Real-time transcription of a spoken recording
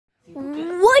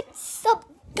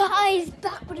guys,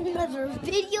 back with another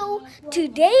video.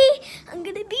 Today I'm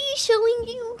gonna be showing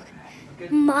you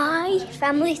my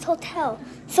family's hotel.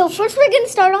 So first we're gonna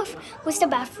start off with the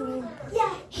bathroom.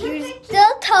 Here's the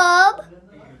tub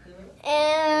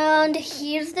and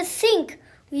here's the sink.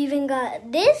 We even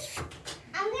got this,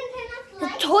 the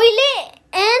toilet,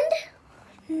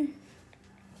 and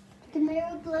the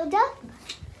mirror glowed up.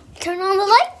 Turn on the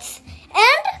lights,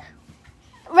 and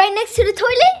right next to the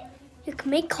toilet you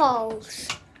can make calls.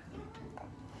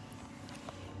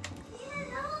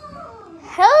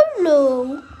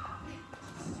 Hello.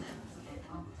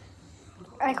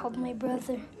 I called my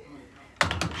brother.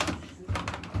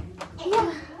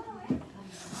 Yeah.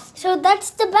 So that's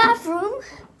the bathroom.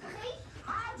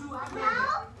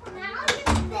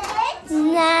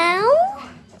 Now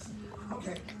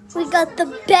we got the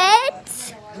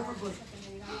beds.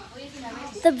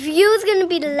 The view is gonna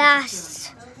be the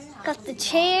last. Got the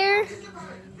chair.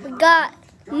 We got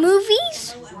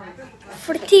movies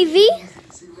for TV.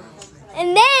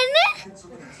 And then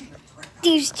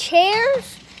these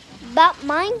chairs, about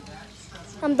mine.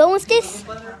 I'm done with this.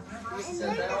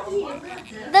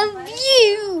 The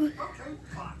view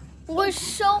was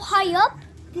so high up.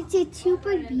 It's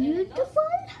super beautiful.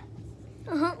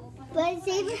 But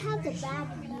Xavier has a bad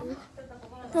view.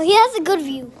 no, he has a good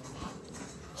view.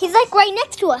 He's like right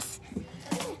next to us.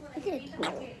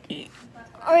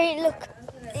 All right, look.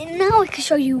 And now I can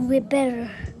show you a bit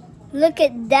better. Look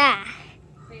at that.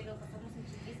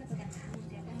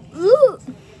 Ooh.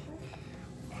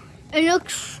 It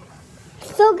looks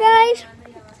so, guys.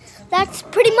 That's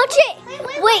pretty much it.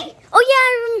 Wait. Oh yeah,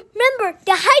 I remember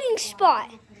the hiding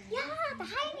spot. Yeah, the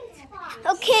hiding spot.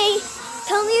 Okay,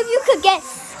 tell me if you could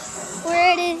guess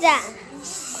where it is at.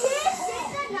 This is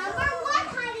the #1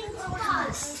 hiding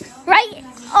spot. Right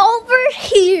over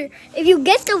here. If you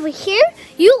guessed over here,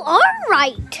 you are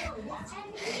right.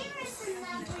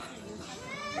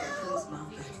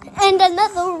 And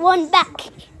another one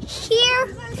back here.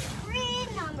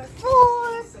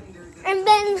 #4. And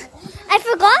then I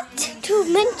forgot to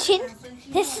mention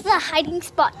this is a hiding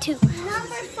spot too.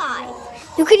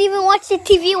 #5. You can even watch the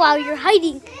TV while you're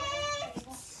hiding.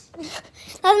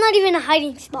 That's not even a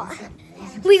hiding spot.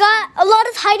 We got a lot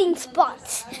of hiding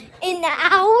spots in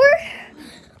our